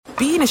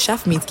being a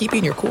chef means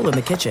keeping your cool in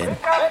the kitchen.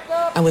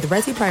 And with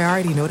Resi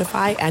Priority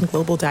Notify and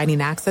Global Dining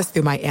Access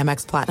through my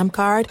Amex Platinum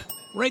card,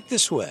 Right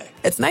this way.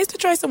 it's nice to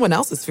try someone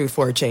else's food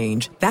for a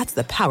change. That's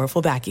the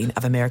powerful backing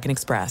of American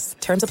Express.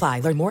 Terms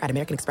apply. Learn more at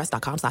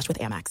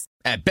americanexpress.com/withAmex.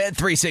 At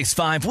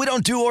Bet365, we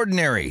don't do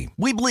ordinary.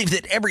 We believe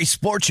that every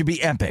sport should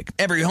be epic.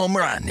 Every home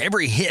run,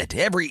 every hit,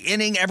 every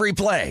inning, every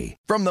play.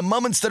 From the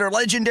moments that are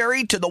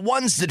legendary to the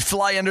ones that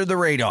fly under the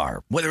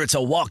radar. Whether it's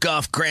a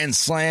walk-off grand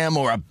slam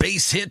or a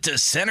base hit to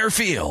center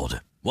field.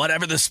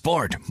 Whatever the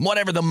sport,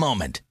 whatever the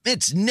moment,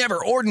 it's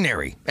never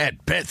ordinary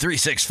at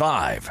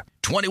Bet365.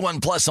 21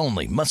 plus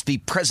only. Must be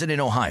present in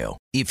Ohio.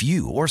 If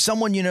you or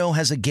someone you know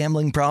has a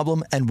gambling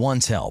problem and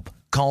wants help,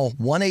 call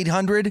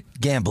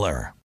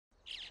 1-800-GAMBLER.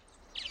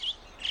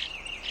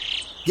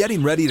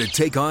 Getting ready to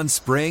take on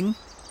spring?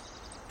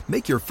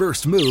 Make your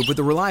first move with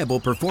the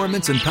reliable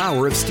performance and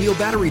power of Steel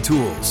battery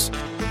tools.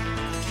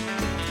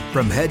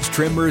 From hedge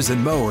trimmers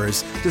and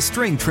mowers to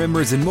string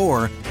trimmers and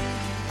more,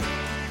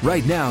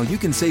 right now you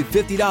can save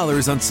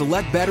 $50 on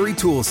select battery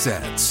tool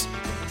sets.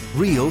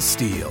 Real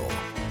Steel.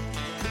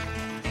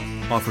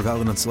 Offer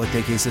valid on select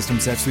AK system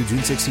sets through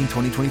June 16,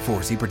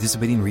 2024. See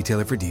participating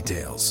retailer for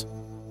details.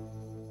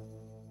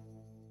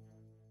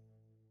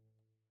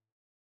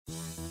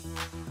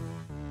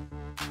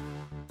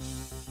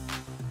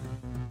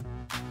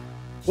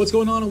 What's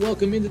going on, and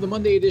welcome into the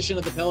Monday edition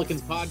of the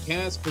Pelicans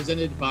podcast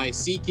presented by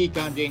SeatGeek.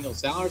 I'm Daniel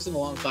Salerson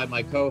alongside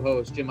my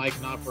co-host Jim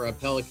Eichenhofer of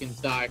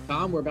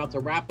Pelicans.com. We're about to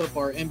wrap up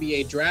our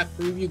NBA draft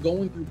preview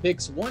going through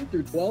picks 1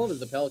 through 12 as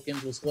the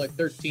Pelicans will select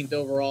 13th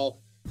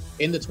overall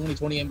in the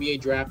 2020 NBA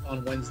draft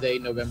on Wednesday,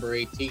 November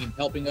 18th.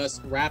 Helping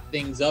us wrap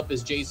things up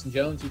is Jason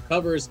Jones, who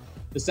covers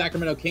the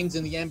Sacramento Kings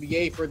in the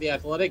NBA for The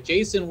Athletic.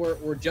 Jason,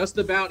 we're just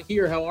about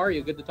here. How are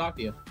you? Good to talk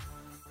to you.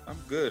 I'm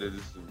good. It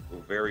is a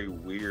very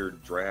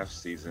weird draft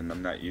season.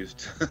 I'm not used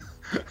to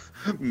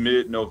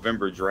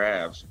mid-November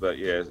drafts, but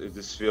yeah, it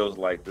just feels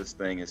like this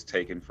thing has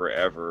taken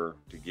forever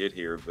to get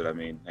here. But I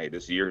mean, hey,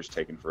 this year has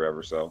taken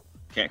forever, so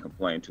can't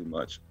complain too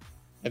much.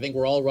 I think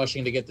we're all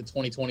rushing to get to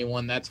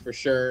 2021, that's for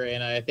sure.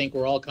 And I think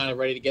we're all kind of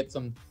ready to get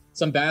some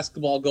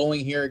basketball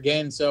going here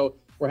again. So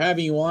we're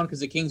having you on because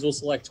the Kings will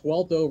select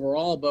 12th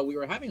overall, but we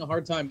were having a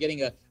hard time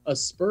getting a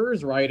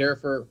Spurs writer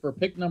for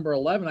pick number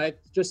 11. I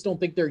just don't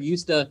think they're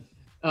used to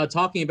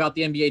talking about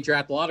the NBA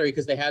draft lottery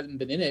because they haven't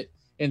been in it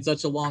in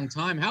such a long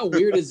time. How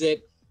weird is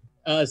it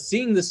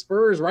seeing the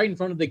Spurs right in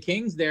front of the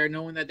Kings there,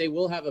 knowing that they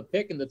will have a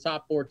pick in the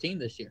top 14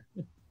 this year?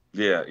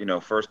 Yeah,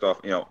 first off,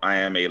 I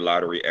am a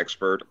lottery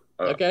expert.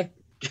 Okay.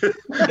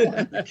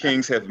 The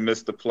Kings have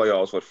missed the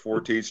playoffs,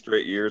 14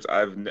 straight years.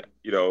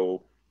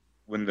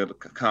 When the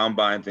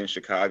combine's in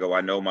Chicago, I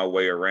know my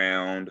way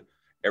around.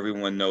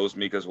 Everyone knows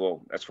me because,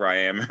 well, that's where I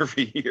am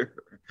every year.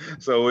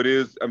 So it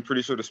is, I'm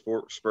pretty sure the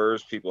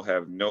Spurs people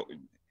have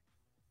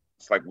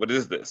it's like, what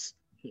is this?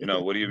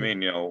 What do you mean?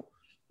 We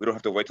don't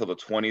have to wait till the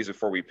 20s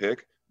before we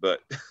pick. But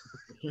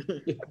I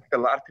think a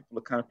lot of people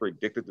have kind of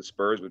predicted the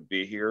Spurs would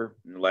be here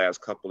in the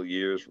last couple of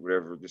years,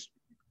 whatever, just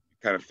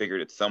kind of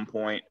figured at some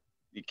point.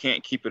 You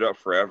can't keep it up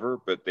forever,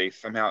 but they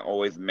somehow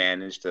always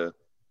manage to,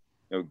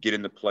 get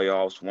in the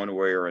playoffs one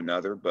way or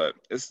another. But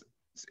it's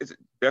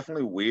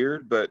definitely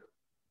weird, but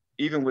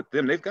even with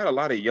them, they've got a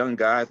lot of young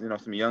guys,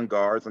 some young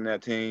guards on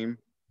that team.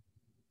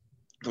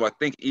 So I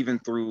think even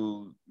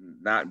through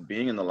not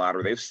being in the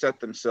lottery, they've set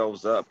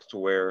themselves up to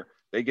where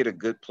they get a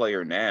good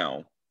player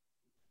now.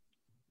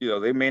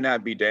 They may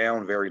not be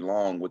down very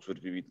long, which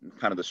would be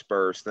kind of the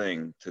Spurs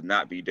thing, to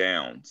not be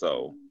down.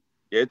 So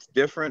yeah, it's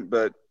different,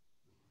 but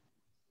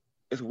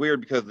it's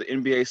weird because the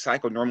NBA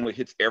cycle normally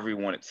hits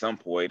everyone at some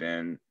point,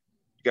 and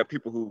you got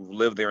people who've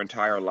lived their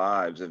entire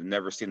lives have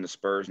never seen the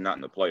Spurs not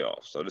in the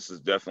playoffs. So this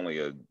is definitely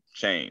a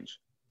change.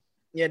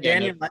 Yeah,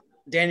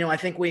 Daniel, I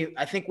think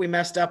we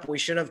messed up. We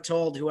should have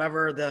told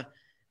whoever the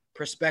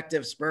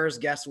prospective Spurs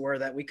guests were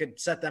that we could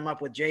set them up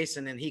with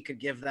Jason and he could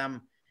give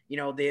them,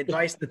 the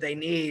advice that they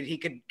need. He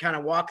could kind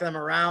of walk them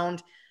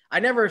around. I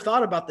never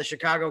thought about the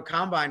Chicago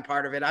Combine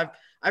part of it.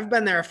 I've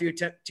been there a few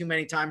too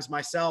many times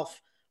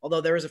myself,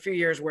 although there was a few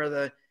years where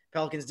the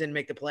Pelicans didn't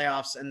make the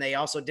playoffs and they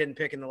also didn't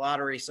pick in the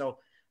lottery. So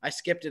I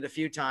skipped it a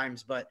few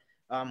times, but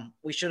I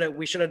should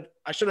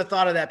have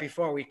thought of that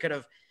before. We could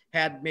have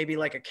had maybe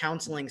like a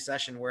counseling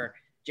session where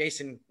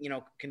Jason,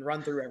 can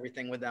run through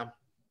everything with them.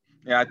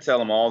 Yeah, I tell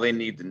them all they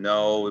need to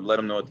know. Let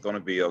them know it's going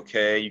to be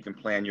okay. You can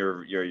plan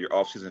your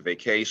off-season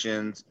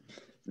vacations.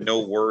 No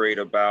worried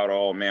about,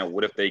 oh man,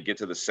 what if they get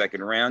to the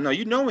second round? No,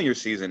 you know when your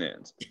season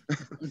ends.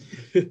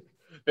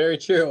 Very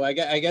true. I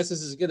guess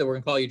this is good that we're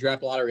going to call you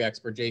draft lottery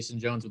expert Jason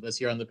Jones with us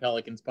here on the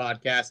Pelicans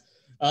podcast.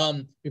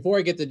 Before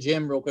I get to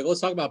Jim real quick,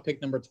 let's talk about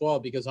pick number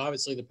 12, because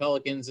obviously the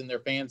Pelicans and their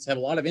fans have a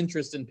lot of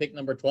interest in pick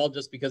number 12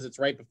 just because it's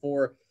right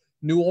before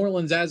New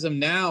Orleans as of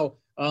now.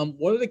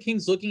 What are the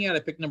Kings looking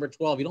at pick number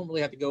 12? You don't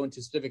really have to go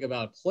into specific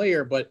about a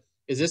player, but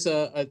is this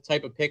a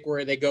type of pick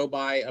where they go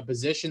by a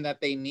position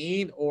that they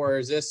need? Or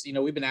is this,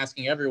 we've been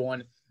asking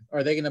everyone,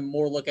 are they going to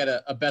more look at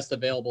a best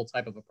available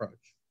type of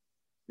approach?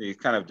 It's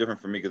kind of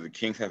different for me because the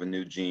Kings have a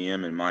new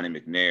GM in Monty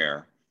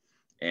McNair.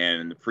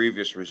 And in the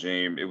previous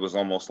regime, it was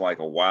almost like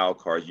a wild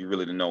card. You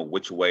really didn't know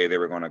which way they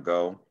were going to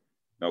go.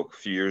 A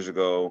few years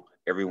ago,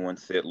 everyone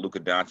said Luka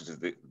Doncic is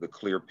the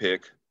clear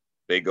pick.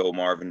 They go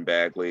Marvin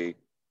Bagley.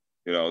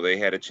 They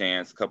had a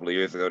chance a couple of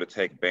years ago to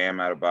take Bam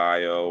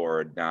Adebayo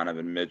or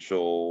Donovan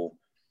Mitchell.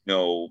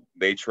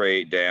 They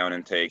trade down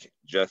and take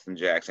Justin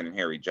Jackson and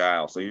Harry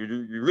Giles. So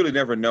you really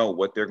never know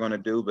what they're going to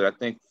do. But I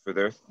think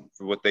for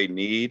what they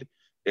need,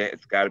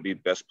 it's got to be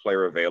best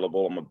player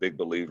available. I'm a big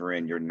believer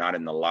in you're not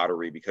in the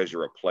lottery because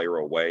you're a player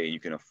away and you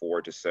can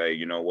afford to say,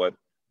 you know what,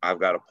 I've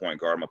got a point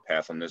guard. I'm going to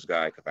pass on this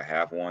guy because I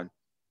have one.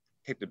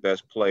 Take the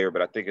best player.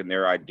 But I think in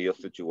their ideal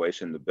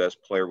situation, the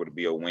best player would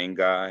be a wing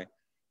guy,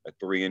 a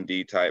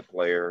 3-and-D type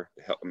player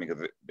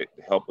to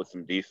help with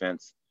some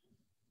defense.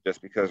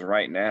 Just because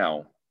right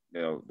now,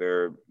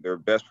 their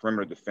best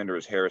perimeter defender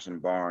is Harrison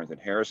Barnes,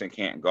 and Harrison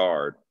can't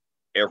guard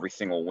every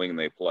single wing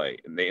they play.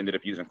 And they ended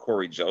up using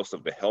Corey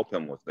Joseph to help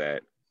him with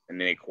that. And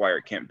then they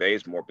acquired Kent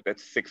Bazemore, but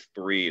that's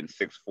 6'3" and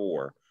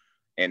 6'4".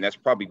 And that's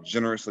probably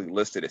generously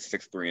listed as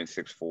 6'3" and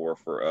 6'4"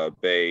 for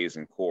Baze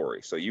and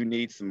Corey. So you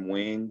need some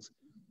wings,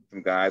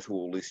 some guys who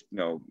will at least,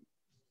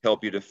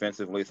 help you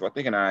defensively. So I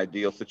think in an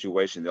ideal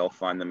situation, they'll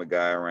find them a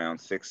guy around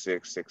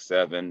 6'6",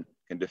 6'7",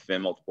 can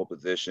defend multiple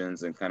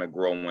positions and kind of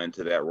grow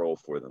into that role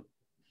for them.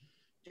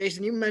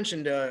 Jason, you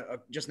mentioned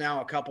just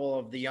now a couple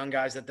of the young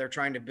guys that they're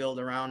trying to build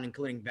around,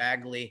 including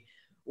Bagley.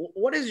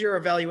 What is your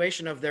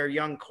evaluation of their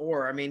young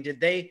core? I mean,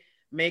 did they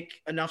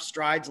make enough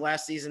strides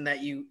last season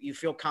that you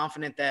feel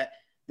confident that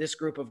this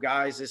group of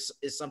guys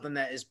is something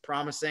that is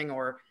promising,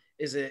 or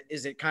is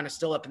it kind of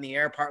still up in the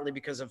air, partly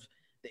because of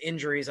the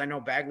injuries? I know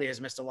Bagley has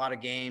missed a lot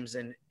of games,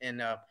 and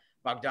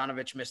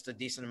Bogdanovich missed a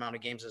decent amount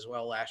of games as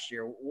well last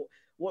year.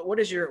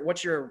 What's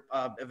your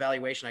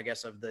evaluation, I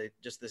guess, of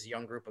just this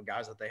young group of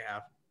guys that they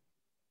have?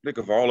 I think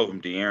of all of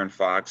them, De'Aaron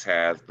Fox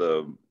has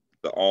the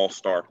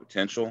all-star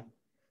potential,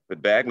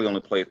 but Bagley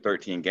only played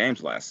 13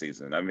 games last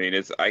season. I mean,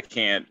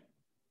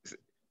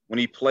 when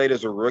he played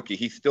as a rookie,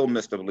 he still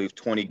missed, I believe,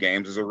 20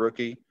 games as a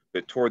rookie,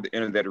 but toward the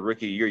end of that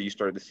rookie year, you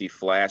started to see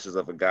flashes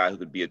of a guy who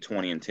could be a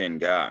 20-10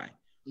 guy.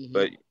 Mm-hmm.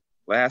 But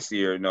last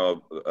year,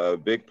 a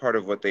big part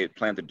of what they had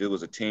planned to do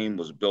as a team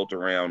was built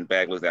around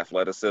Bagley's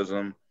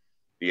athleticism,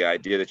 the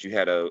idea that you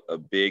had a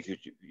big,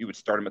 you would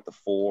start him at the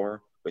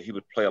 4, but he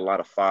would play a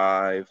lot of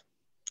 5.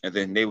 And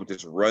then they would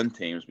just run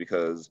teams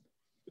because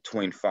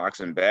between Fox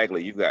and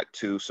Bagley, you've got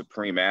two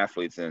supreme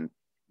athletes, and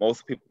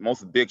most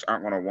bigs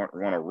aren't going to want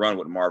to run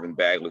with Marvin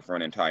Bagley for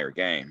an entire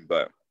game.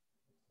 But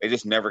they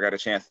just never got a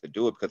chance to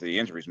do it because of the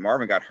injuries.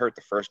 Marvin got hurt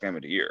the first game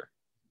of the year.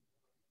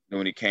 And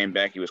when he came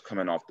back, he was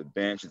coming off the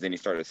bench, and then he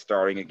started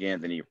starting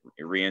again. Then he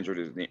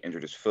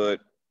injured his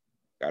foot,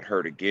 got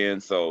hurt again.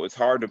 So it's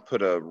hard to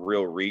put a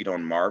real read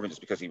on Marvin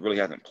just because he really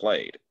hasn't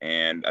played.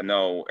 And I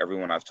know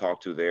everyone I've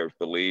talked to there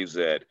believes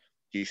that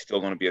he's still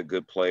going to be a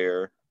good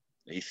player.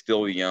 He's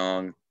still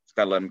young. Just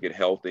got to let him get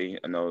healthy.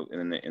 I know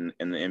in the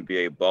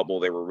NBA bubble,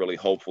 they were really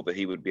hopeful that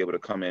he would be able to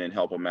come in and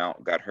help him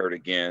out. Got hurt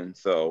again.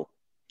 So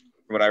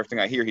from everything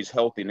I hear, he's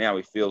healthy now.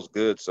 He feels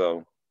good.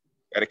 So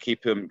got to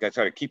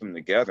try to keep him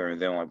together.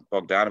 And then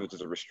Bogdanovich is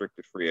a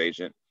restricted free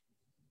agent.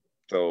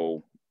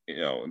 So,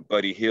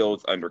 Buddy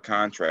Hield's under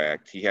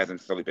contract. He hasn't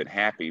necessarily been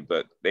happy,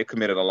 but they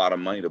committed a lot of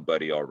money to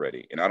Buddy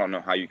already. And I don't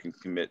know how you can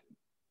commit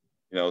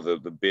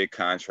the big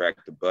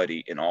contract to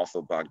Buddy and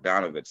also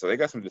Bogdanovich. So they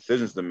got some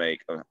decisions to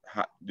make.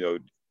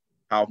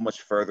 How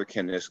much further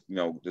can this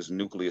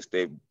nucleus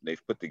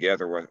they've put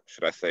together, or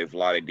should I say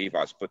Vlade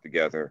Divac put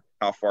together,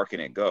 how far can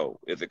it go?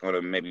 Is it going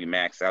to maybe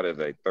max out as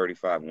a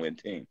 35-win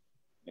team?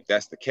 If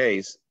that's the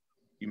case,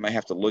 you might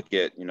have to look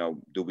at,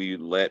 do we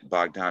let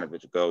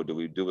Bogdanovich go? Do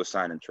we do a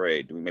sign and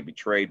trade? Do we maybe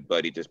trade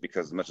Buddy just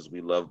because as much as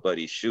we love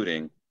Buddy's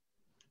shooting,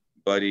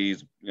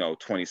 Buddy's,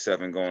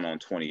 27 going on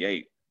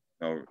 28.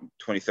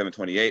 27,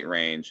 28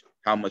 range,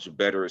 how much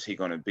better is he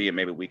going to be? And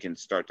maybe we can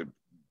start to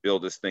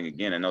build this thing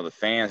again. I know the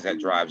fans, that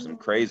drives them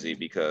crazy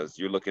because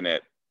you're looking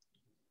at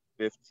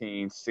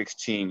 15,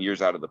 16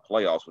 years out of the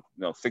playoffs.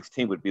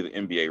 16 would be the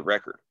NBA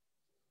record.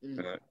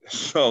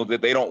 So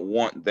that they don't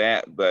want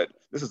that, but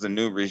this is a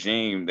new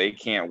regime. They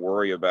can't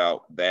worry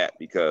about that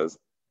because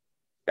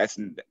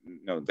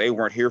they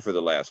weren't here for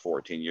the last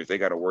 14 years. They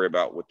got to worry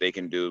about what they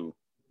can do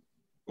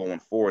going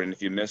forward. And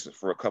if you miss it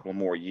for a couple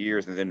more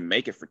years and then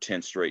make it for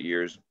 10 straight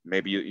years,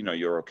 maybe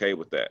you're okay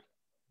with that.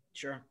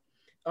 Sure.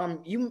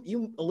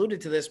 You alluded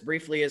to this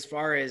briefly as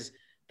far as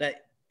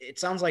that it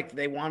sounds like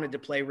they wanted to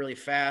play really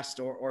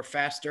fast or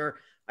faster.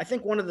 I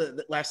think one of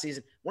the last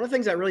season, one of the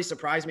things that really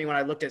surprised me when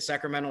I looked at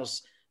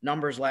Sacramento's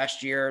numbers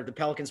last year, the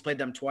Pelicans played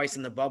them twice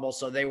in the bubble,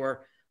 so they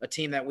were a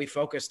team that we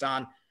focused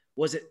on.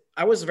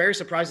 I was very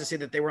surprised to see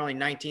that they were only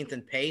 19th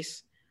in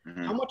pace.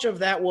 Mm-hmm. How much of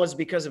that was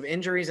because of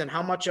injuries, and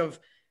how much of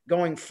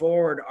going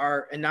forward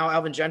and now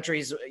Alvin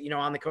Gentry's,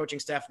 on the coaching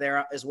staff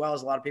there, as well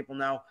as a lot of people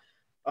know,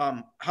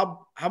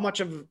 how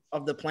much of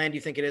the plan do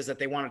you think it is that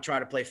they want to try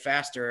to play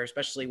faster,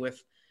 especially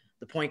with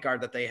the point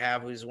guard that they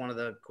have, who's one of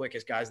the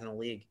quickest guys in the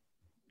league?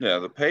 Yeah,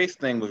 the pace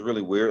thing was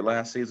really weird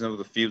last season. There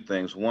was a few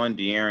things. One,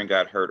 De'Aaron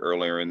got hurt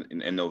earlier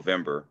in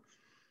November.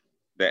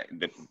 that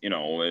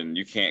and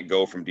you can't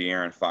go from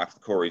De'Aaron Fox to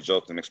Corey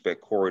Joseph and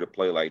expect Corey to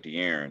play like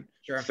De'Aaron.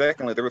 Sure.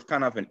 Secondly, there was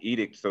kind of an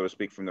edict, so to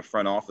speak, from the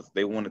front office.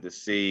 They wanted to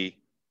see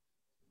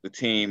the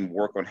team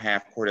work on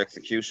half-court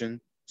execution,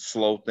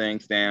 slow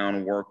things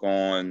down, work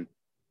on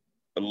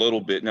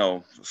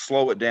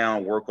slow it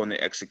down, work on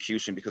the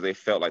execution, because they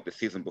felt like the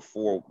season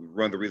before,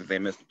 one of the reasons they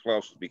missed the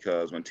playoffs was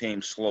because when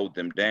teams slowed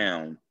them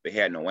down, they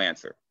had no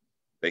answer.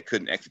 They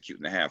couldn't execute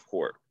in the half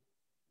court.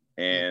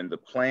 And the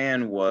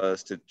plan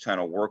was to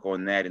kind of work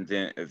on that and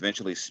then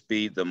eventually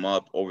speed them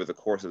up over the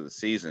course of the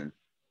season.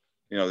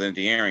 Then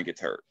De'Aaron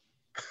gets hurt.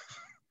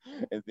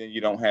 And then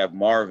you don't have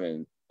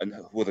Marvin,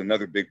 with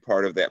another big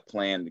part of that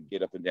plan to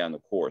get up and down the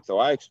court. So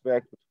I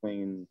expect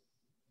between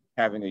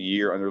having a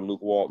year under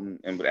Luke Walton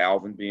and with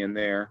Alvin being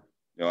there,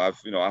 I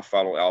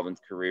follow Alvin's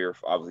career,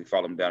 obviously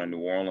followed him down in New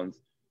Orleans.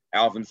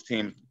 Alvin's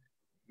team,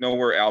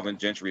 nowhere Alvin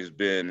Gentry has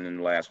been in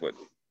the last,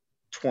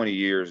 20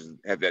 years,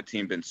 have that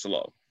team been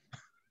slow.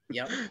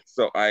 Yep.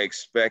 So I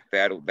expect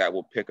that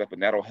will pick up,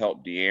 and that'll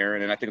help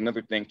De'Aaron. And I think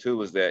another thing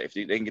too is that if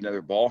they can get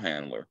another ball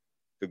handler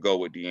to go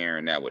with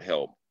De'Aaron, that would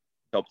help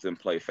them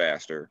play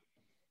faster.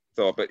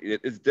 So, but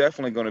it's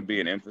definitely going to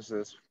be an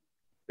emphasis.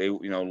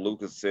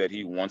 Lucas said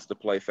he wants to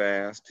play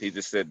fast. He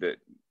just said that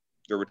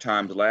there were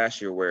times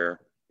last year where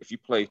if you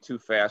play too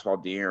fast while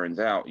De'Aaron's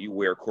out, you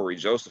wear Corey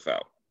Joseph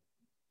out.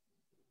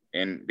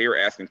 And they were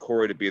asking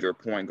Corey to be their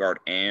point guard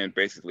and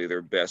basically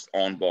their best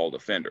on-ball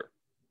defender.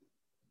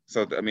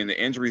 So, the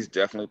injuries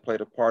definitely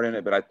played a part in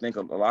it, but I think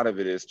a lot of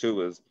it is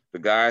the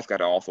guys got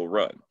to also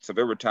run. So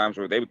there were times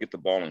where they would get the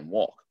ball and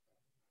walk.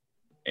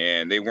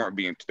 And they would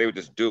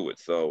just do it.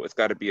 So it's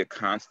got to be a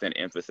constant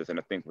emphasis. And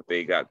I think what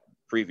they got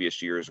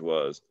previous years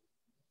was,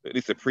 at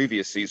least the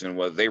previous season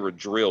was, they were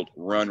drilled,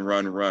 run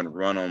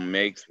on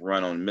makes,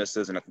 run on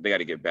misses. And I think they got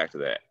to get back to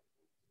that.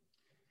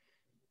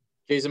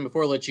 Jason,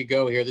 before I let you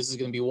go here, this is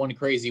going to be one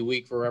crazy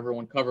week for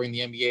everyone covering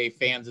the NBA,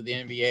 fans of the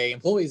NBA,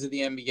 employees of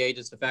the NBA.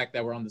 Just the fact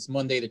that we're on this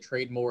Monday, the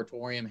trade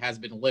moratorium has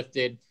been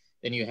lifted.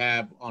 Then you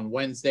have on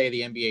Wednesday, the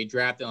NBA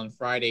draft, and on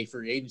Friday,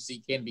 free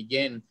agency can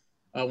begin.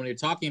 When you're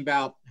talking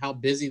about how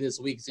busy this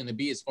week is going to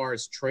be as far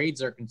as trades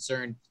are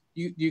concerned,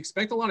 do you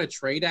expect a lot of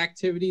trade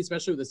activity,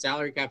 especially with the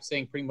salary cap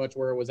staying pretty much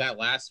where it was at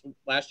last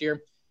year?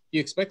 Do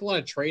you expect a lot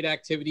of trade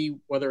activity,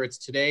 whether it's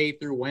today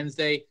through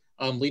Wednesday,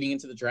 leading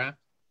into the draft?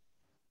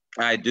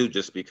 I do,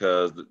 just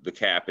because the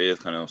cap is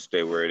going to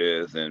stay where it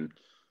is, and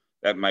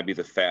that might be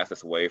the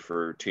fastest way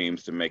for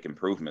teams to make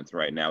improvements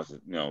right now.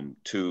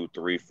 2,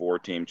 3, 4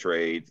 team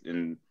trades,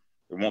 and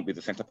there won't be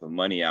the same type of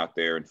money out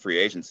there in free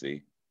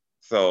agency.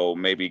 So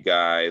maybe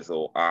guys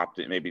will opt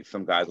in. Maybe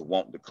some guys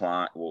won't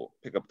decline, will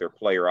pick up their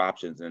player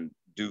options and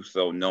do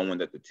so knowing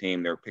that the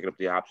team they're picking up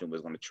the option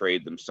was going to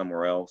trade them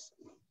somewhere else.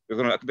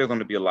 There's going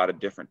to be a lot of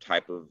different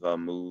type of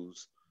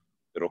moves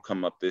that'll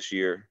come up this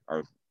year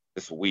or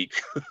this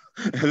week.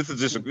 This is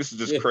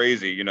just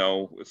crazy.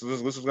 This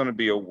is going to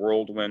be a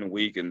whirlwind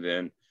week, and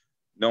then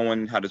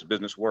knowing how this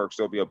business works,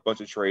 there'll be a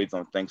bunch of trades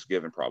on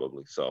Thanksgiving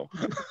probably. So.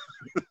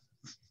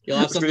 You'll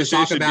have something to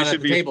talk about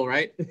at the table,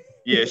 right?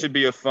 Yeah, it should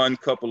be a fun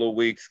couple of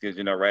weeks because,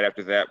 right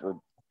after that, we're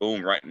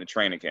right in the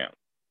training camp.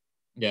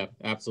 Yeah,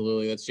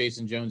 absolutely. That's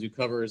Jason Jones, who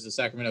covers the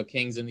Sacramento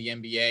Kings in the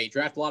NBA,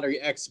 draft lottery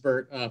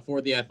expert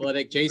for The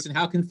Athletic. Jason,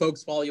 how can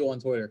folks follow you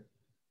on Twitter?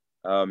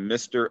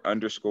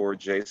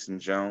 Mr._Jason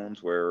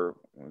Jones, where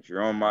if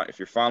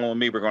you're following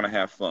me, we're going to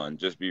have fun.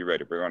 Just be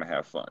ready. We're going to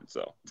have fun.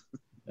 So.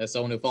 As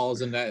someone who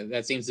follows him,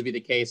 that seems to be the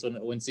case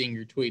when seeing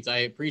your tweets. I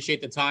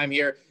appreciate the time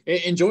here.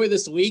 Enjoy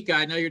this week.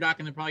 I know you're not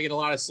going to probably get a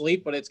lot of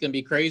sleep, but it's going to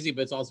be crazy,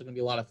 but it's also going to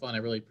be a lot of fun. I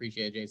really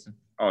appreciate it, Jason.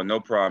 Oh, no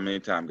problem.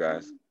 Anytime,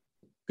 guys.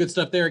 Good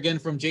stuff there again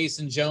from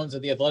Jason Jones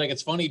of The Athletic.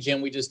 It's funny,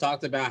 Jim, we just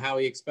talked about how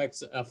he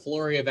expects a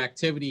flurry of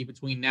activity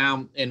between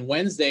now and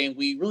Wednesday, and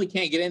we really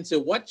can't get into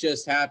what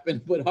just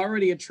happened, but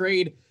already a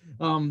trade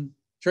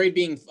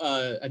being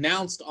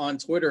announced on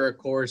Twitter, of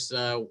course,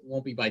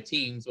 won't be by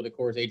teams, but of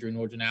course, Adrian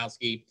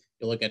Wojnarowski.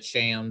 You look at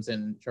Shams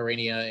and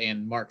Charania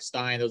and Mark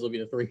Stein. Those will be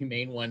the 3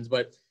 main ones.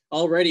 But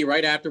already,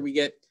 right after we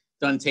get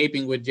done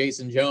taping with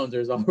Jason Jones,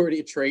 there's already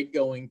a trade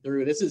going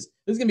through. This is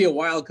going to be a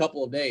wild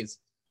couple of days.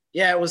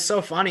 Yeah, it was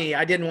so funny.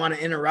 I didn't want to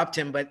interrupt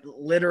him, but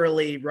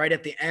literally right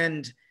at the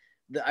end,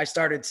 I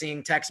started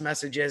seeing text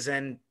messages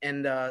and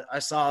I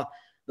saw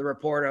the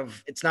report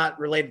of, it's not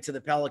related to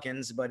the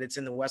Pelicans, but it's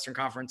in the Western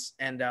Conference,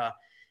 and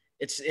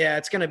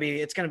it's going to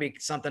be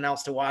something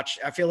else to watch.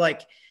 I feel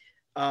like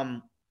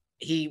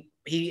he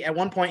at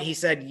one point he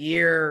said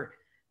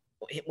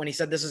when he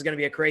said this is going to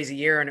be a crazy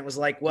year, and it was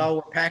like, well,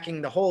 we're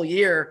packing the whole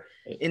year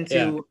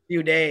into a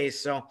few days.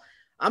 So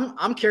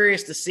I'm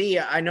curious to see.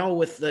 I know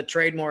with the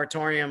trade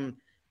moratorium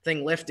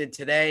thing lifted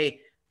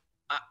today,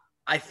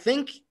 I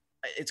think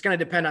it's going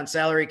to depend on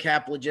salary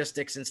cap,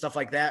 logistics, and stuff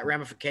like that,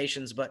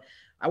 ramifications. But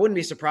I wouldn't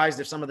be surprised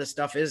if some of this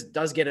stuff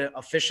does get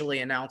officially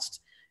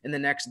announced in the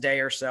next day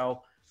or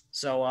so.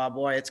 So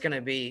boy, it's going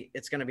to be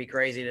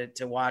crazy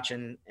to watch,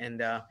 and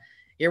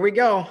here we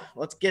go.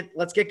 Let's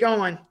get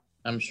going.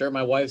 I'm sure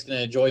my wife's going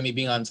to enjoy me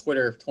being on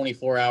Twitter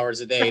 24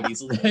 hours a day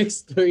these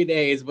next 3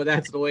 days, but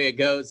that's the way it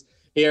goes.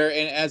 here.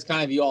 And as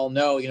kind of you all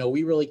know,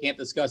 we really can't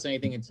discuss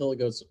anything until it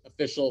goes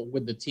official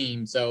with the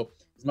team. So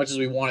as much as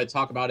we want to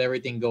talk about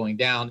everything going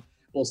down,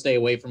 we'll stay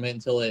away from it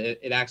until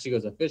it actually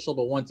goes official.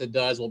 But once it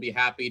does, we'll be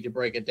happy to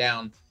break it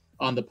down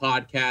on the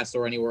podcast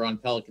or anywhere on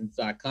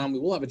Pelicans.com. We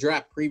will have a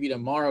draft preview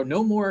tomorrow.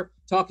 No more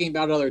talking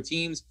about other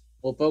teams.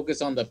 We'll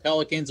focus on the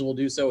Pelicans, and we'll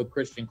do so with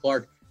Christian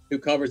Clark, who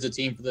covers the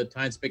team for the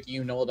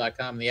Times-Picayune,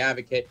 NOLA.com, and The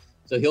Advocate.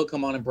 So he'll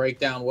come on and break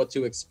down what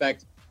to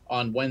expect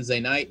on Wednesday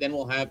night. Then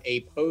we'll have a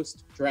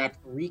post-draft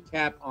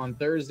recap on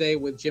Thursday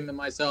with Jim and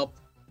myself,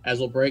 as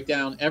we'll break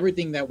down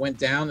everything that went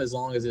down as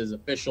long as it is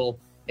official.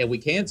 And we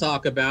can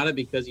talk about it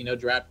because,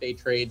 draft day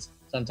trades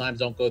sometimes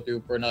don't go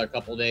through for another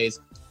couple of days.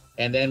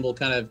 And then we'll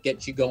kind of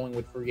get you going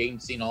with free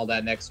agency and all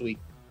that next week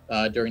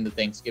during the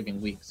Thanksgiving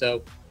week.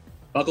 So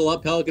buckle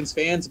up, Pelicans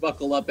fans.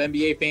 Buckle up,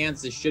 NBA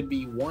fans. This should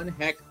be one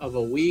heck of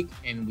a week,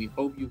 and we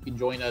hope you can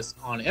join us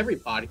on every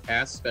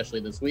podcast,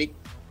 especially this week.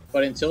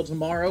 But until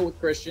tomorrow with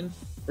Christian,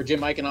 for Jim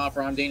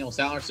Eichenhofer, I'm Daniel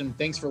Sallerson.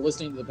 Thanks for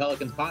listening to the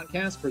Pelicans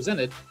podcast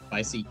presented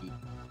by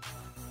SeatGeek.